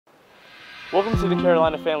Welcome to the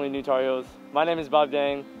Carolina Family New Tar Heels. My name is Bob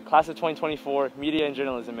Dang, class of 2024, media and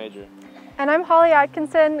journalism major. And I'm Holly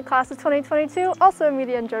Atkinson, class of 2022, also a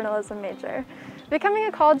media and journalism major. Becoming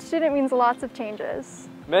a college student means lots of changes,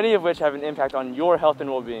 many of which have an impact on your health and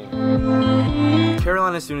well-being.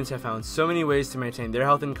 Carolina students have found so many ways to maintain their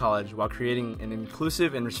health in college while creating an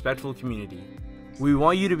inclusive and respectful community. We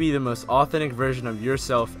want you to be the most authentic version of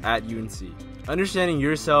yourself at UNC. Understanding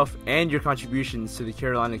yourself and your contributions to the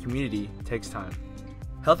Carolina community takes time.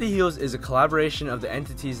 Healthy Heels is a collaboration of the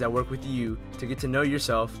entities that work with you to get to know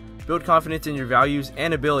yourself, build confidence in your values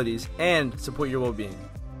and abilities, and support your well-being.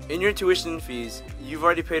 In your tuition and fees, you've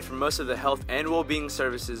already paid for most of the health and well-being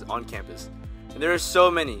services on campus. And there are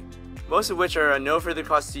so many, most of which are at no further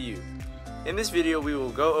cost to you. In this video, we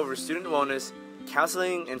will go over student wellness,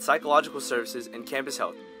 counseling and psychological services, and campus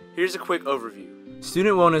health. Here's a quick overview.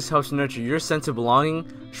 Student wellness helps nurture your sense of belonging,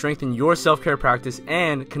 strengthen your self-care practice,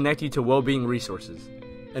 and connect you to well-being resources.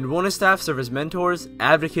 And wellness staff serve as mentors,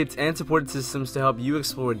 advocates, and support systems to help you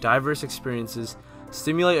explore diverse experiences,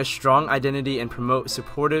 stimulate a strong identity, and promote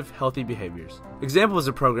supportive, healthy behaviors. Examples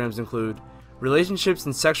of programs include relationships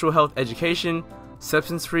and sexual health education,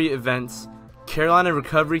 substance-free events, Carolina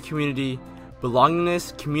Recovery Community,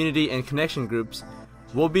 belongingness, community, and connection groups,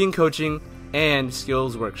 well-being coaching, and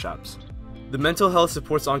skills workshops. The mental health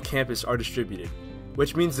supports on campus are distributed,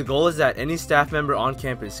 which means the goal is that any staff member on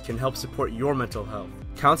campus can help support your mental health.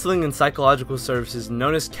 Counseling and psychological services,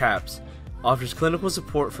 known as CAPS, offers clinical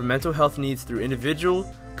support for mental health needs through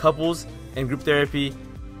individual, couples, and group therapy,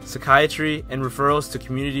 psychiatry, and referrals to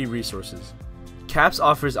community resources. CAPS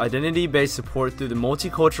offers identity-based support through the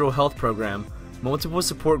Multicultural Health Program, multiple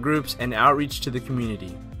support groups, and outreach to the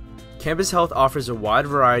community. Campus Health offers a wide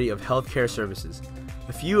variety of healthcare services.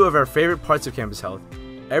 A few of our favorite parts of Campus Health: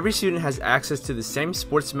 every student has access to the same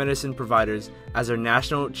sports medicine providers as our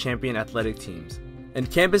national champion athletic teams.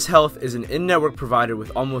 And Campus Health is an in-network provider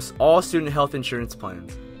with almost all student health insurance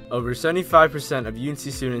plans. Over 75% of UNC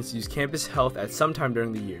students use Campus Health at some time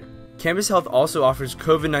during the year. Campus Health also offers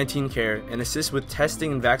COVID-19 care and assists with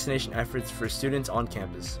testing and vaccination efforts for students on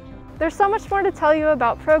campus. There's so much more to tell you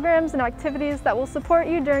about programs and activities that will support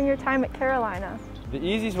you during your time at Carolina. The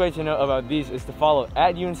easiest way to know about these is to follow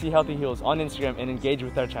at UNC Healthy Heels on Instagram and engage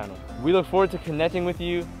with our channel. We look forward to connecting with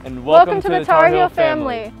you, and welcome to the Tar Heel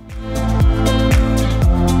family.